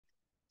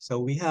So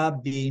we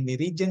have the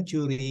meridian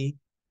theory,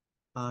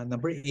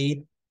 number 8,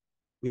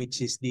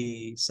 which is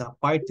the sa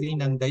part 3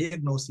 ng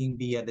diagnosing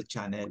via the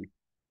channel.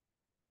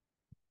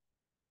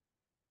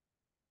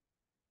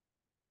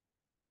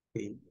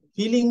 Okay.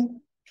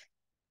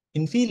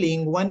 In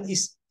feeling, one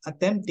is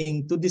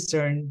attempting to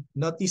discern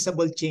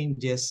noticeable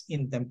changes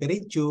in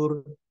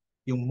temperature,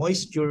 yung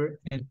moisture,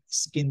 and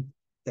skin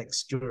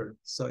texture.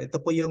 So ito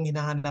po yung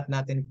hinahanap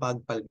natin pag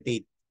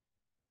palpate.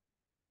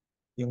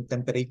 Yung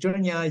temperature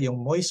niya, yung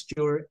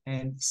moisture,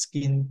 and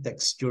skin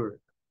texture.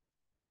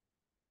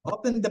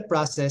 Often the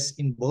process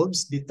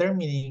involves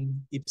determining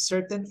if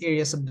certain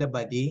areas of the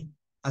body,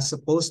 as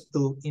opposed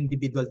to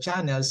individual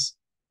channels,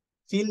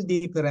 feel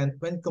different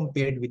when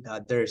compared with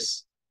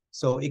others.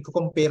 So,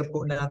 i-compare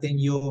po natin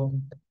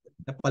yung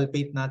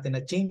napalpate natin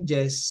na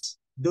changes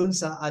dun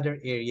sa other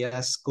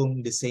areas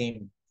kung the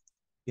same.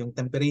 Yung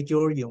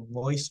temperature, yung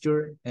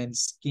moisture, and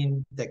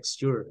skin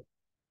texture.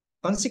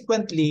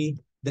 Consequently,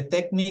 the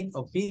technique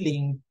of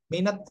feeling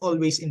may not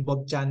always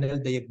involve channel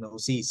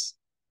diagnosis,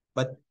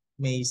 but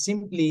may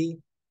simply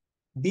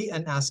be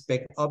an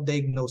aspect of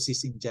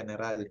diagnosis in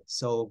general.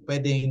 So,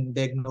 pwedeng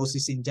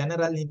diagnosis in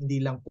general,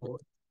 hindi lang po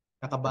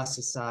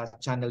nakabase sa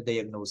channel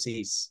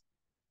diagnosis.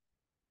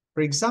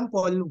 For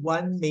example,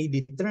 one may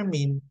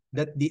determine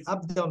that the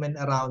abdomen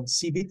around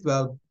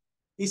CB12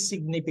 is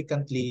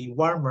significantly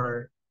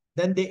warmer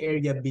than the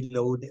area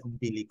below the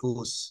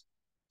umbilicus.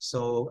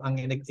 So, ang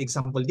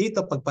example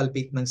dito,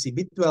 pagpalpate ng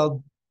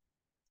CB12,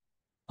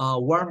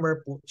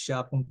 warmer po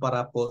siya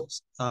kumpara po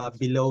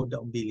below the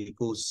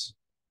umbilicus.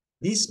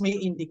 This may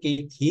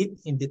indicate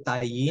heat in the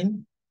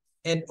tie-in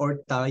and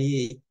or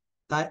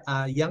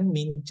yang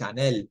min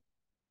channel.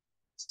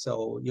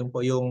 So, yun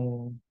po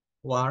yung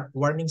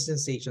warming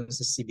sensation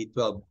sa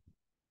CB12.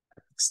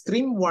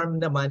 Extreme warm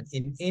naman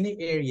in any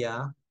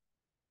area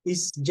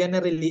is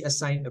generally a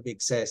sign of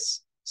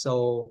excess.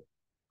 So,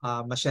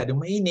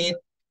 masyadong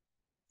mainit,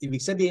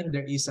 ibig sabihin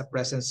there is a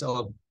presence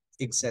of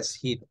excess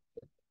heat.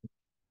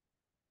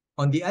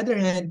 On the other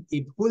hand,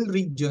 if whole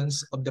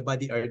regions of the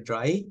body are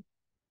dry,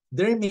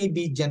 there may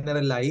be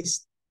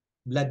generalized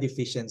blood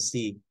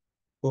deficiency.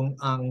 Kung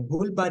ang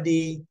whole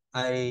body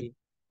ay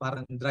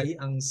parang dry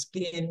ang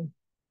skin,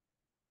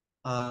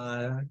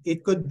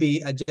 it could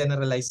be a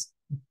generalized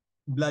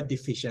blood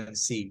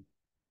deficiency.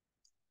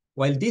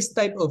 While this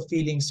type of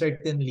feeling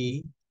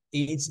certainly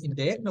aids in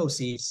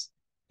diagnosis,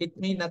 it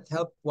may not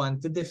help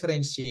one to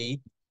differentiate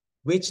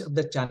which of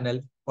the channel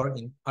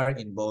are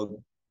involved.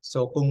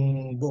 So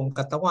kung buong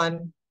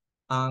katawan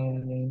ang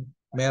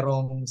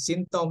merong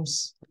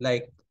symptoms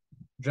like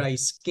dry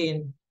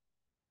skin,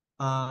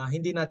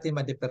 hindi natin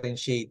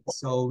ma-differentiate.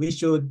 So we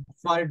should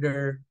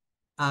further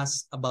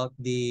ask about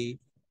the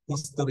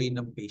history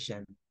ng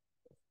patient.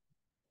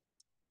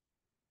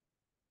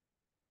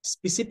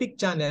 Specific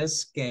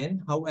channels can,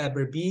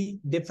 however, be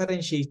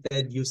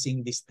differentiated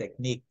using this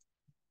technique.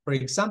 For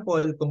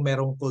example, kung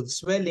merong cold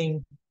swelling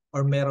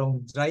or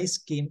merong dry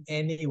skin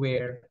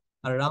anywhere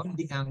around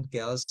the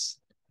ankles,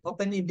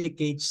 often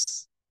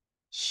indicates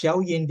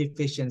Xiaoyin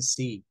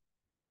deficiency,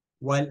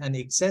 while an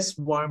excess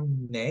warm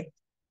neck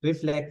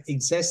reflects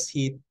excess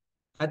heat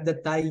at the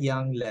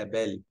Tai-Yang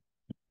level.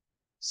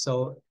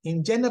 So,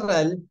 in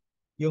general,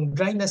 yung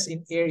dryness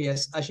in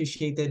areas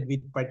associated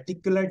with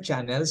particular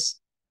channels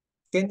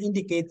can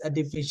indicate a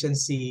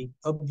deficiency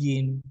of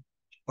yin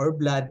or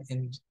blood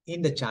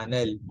in the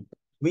channel,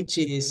 which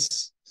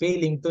is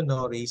failing to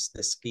nourish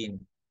the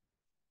skin.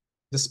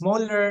 The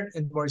smaller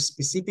and more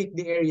specific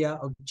the area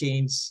of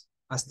change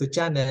as to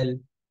channel,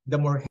 the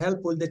more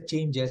helpful the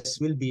changes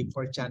will be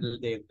for channel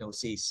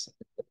diagnosis.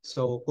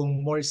 So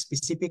kung more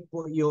specific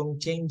po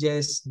yung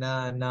changes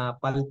na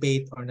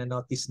palpate or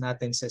na-notice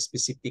natin sa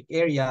specific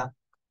area,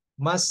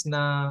 mas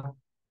na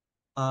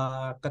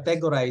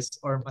categorize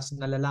or mas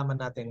nalalaman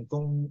natin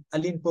kung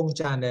alin pong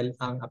channel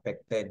ang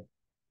affected.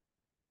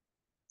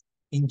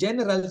 In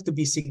general, to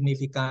be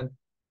significant,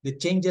 the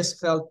changes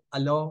felt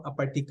along a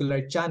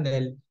particular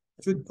channel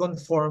should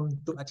conform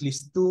to at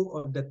least 2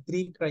 of the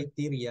 3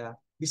 criteria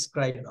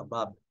described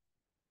above.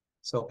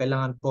 So,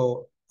 kailangan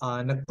po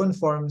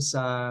nag-conform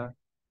sa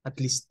at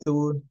least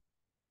 2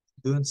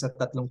 dun sa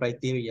 3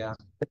 criteria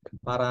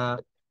para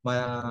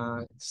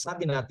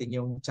masabi natin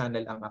yung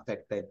channel ang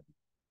affected.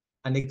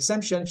 An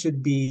exemption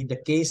should be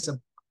the case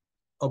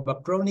of a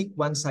chronic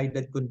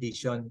one-sided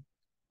condition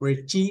where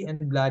qi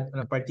and blood on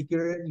a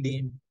particular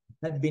limb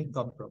had been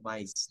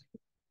compromised.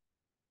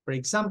 For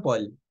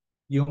example,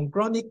 yung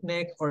chronic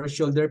neck or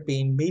shoulder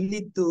pain may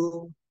lead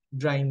to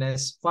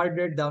dryness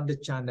farther down the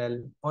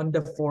channel on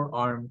the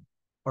forearm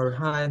or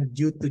hand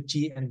due to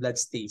qi and blood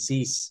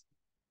stasis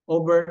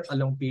over a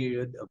long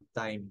period of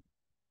time.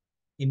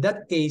 In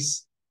that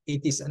case,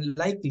 it is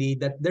unlikely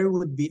that there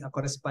would be a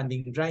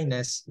corresponding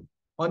dryness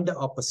on the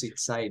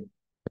opposite side.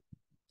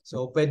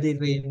 So,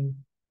 pwede rin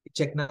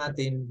i-check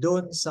natin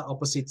doon sa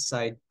opposite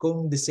side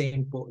kung the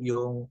same po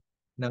yung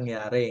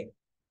nangyari,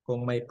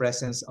 kung may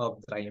presence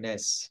of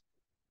dryness.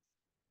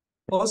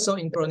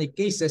 Also, in chronic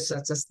cases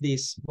such as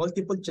this,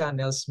 multiple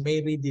channels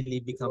may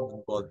readily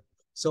become involved.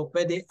 So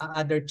pwede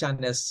other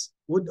channels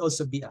would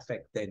also be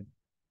affected.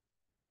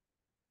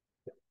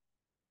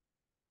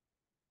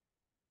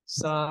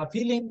 Sa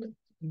feeling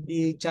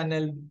the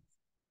channel,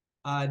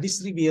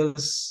 this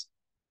reveals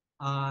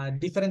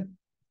different,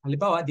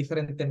 halimbawa,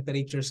 different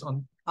temperatures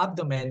on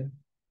abdomen.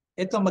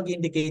 Ito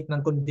mag-indicate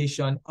ng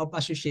condition of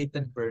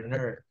associated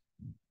burner.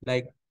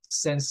 Like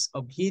sense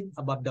of heat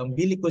above the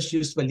umbilicus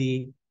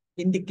usually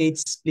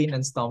indicates spleen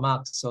and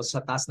stomach. So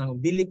sa taas ng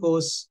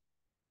umbilicus,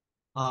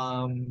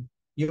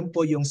 yun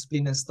po yung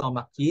spleen and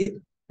stomach heat.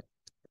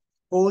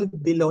 Cold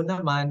below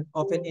naman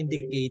often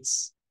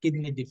indicates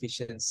kidney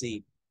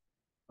deficiency.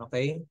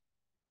 Okay?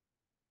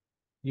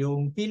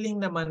 Yung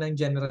feeling naman ng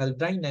general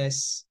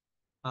dryness,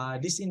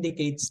 this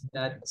indicates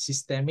that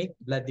systemic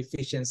blood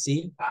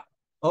deficiency,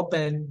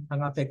 often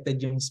ang affected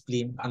yung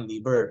spleen and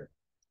liver.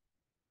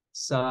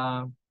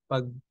 Sa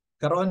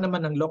pagkaroon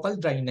naman ng local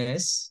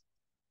dryness,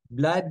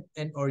 blood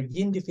and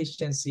organ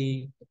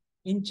deficiency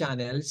in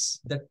channels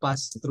that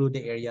pass through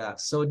the area.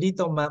 So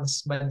dito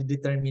mas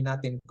ma-determine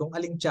natin kung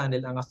aling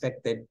channel ang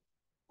affected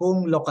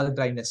kung local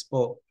dryness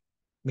po.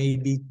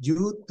 Maybe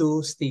due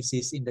to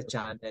stasis in the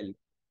channel.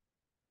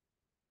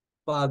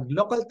 Pag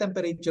local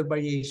temperature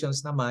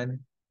variations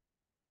naman,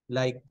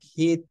 like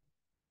heat,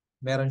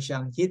 meron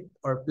siyang heat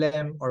or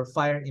phlegm or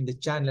fire in the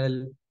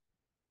channel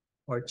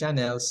or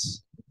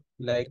channels,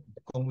 like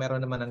kung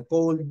meron naman ng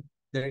cold,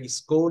 there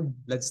is cold,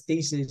 blood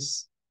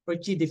stasis, or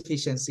chi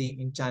deficiency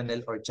in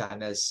channel or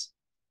channels.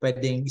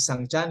 Pwedeng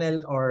isang channel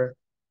or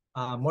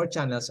more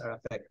channels are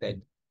affected.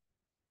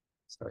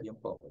 So yun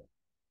po.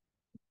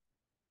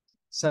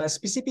 Sa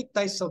specific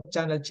types of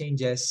channel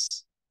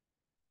changes,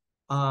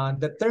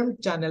 the term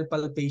channel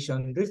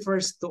palpation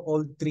refers to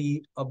all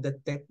three of the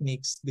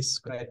techniques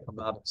described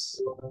above.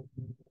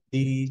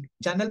 The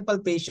channel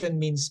palpation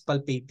means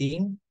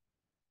palpating,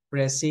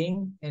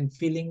 pressing, and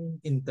feeling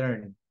in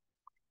turn.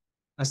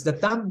 As the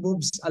thumb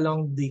moves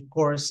along the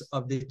course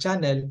of the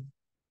channel,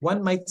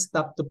 one might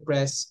stop to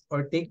press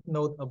or take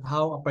note of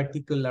how a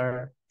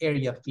particular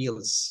area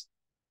feels.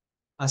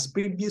 As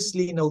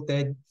previously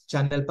noted,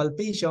 channel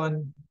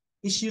palpation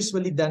is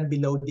usually done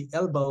below the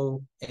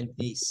elbow and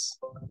knees.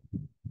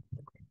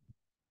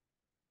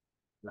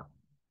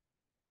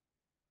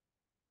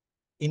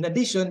 In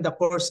addition, the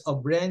course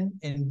of Ren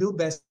and Du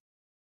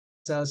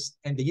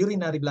vessels and the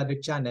urinary bladder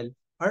channel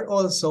are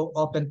also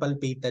often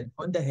palpated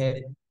on the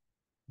head,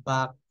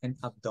 back, and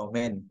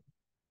abdomen.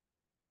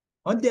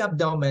 On the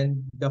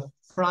abdomen, the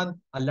front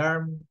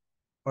alarm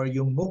or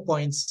yung Mu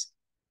points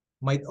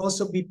might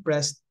also be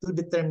pressed to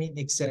determine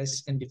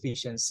excess and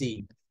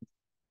deficiency.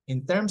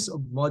 In terms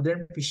of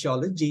modern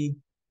physiology,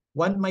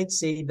 one might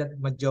say that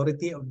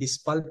majority of these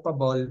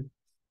palpable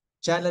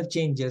channel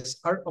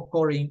changes are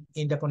occurring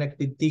in the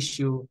connective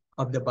tissue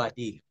of the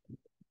body,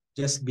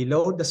 just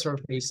below the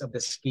surface of the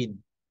skin.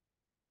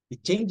 The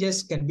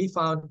changes can be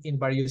found in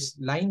various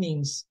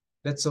linings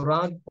that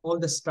surround all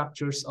the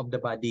structures of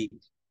the body.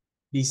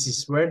 This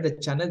is where the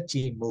channel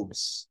chi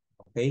moves.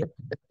 Okay?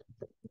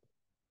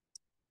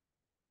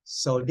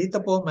 So dito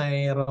po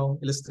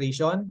mayroong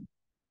illustration.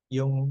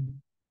 Yung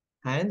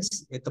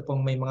hands, ito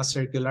pong may mga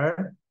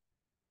circular.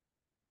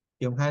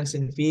 Yung hands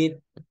and feet,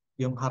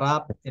 yung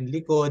harap and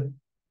likod.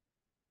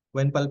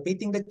 When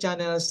palpating the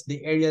channels,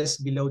 the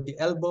areas below the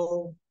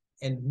elbow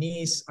and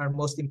knees are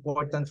most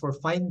important for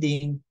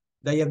finding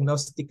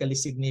diagnostically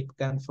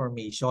significant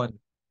formation.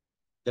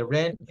 The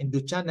Ren and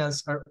Du channels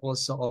are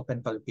also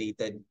often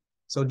palpated.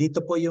 So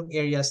dito po yung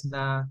areas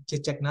na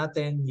check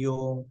natin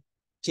yung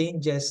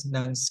changes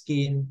ng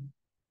skin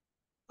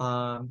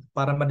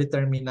para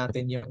ma-determine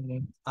natin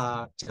yung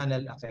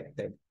channel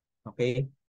affected. Okay?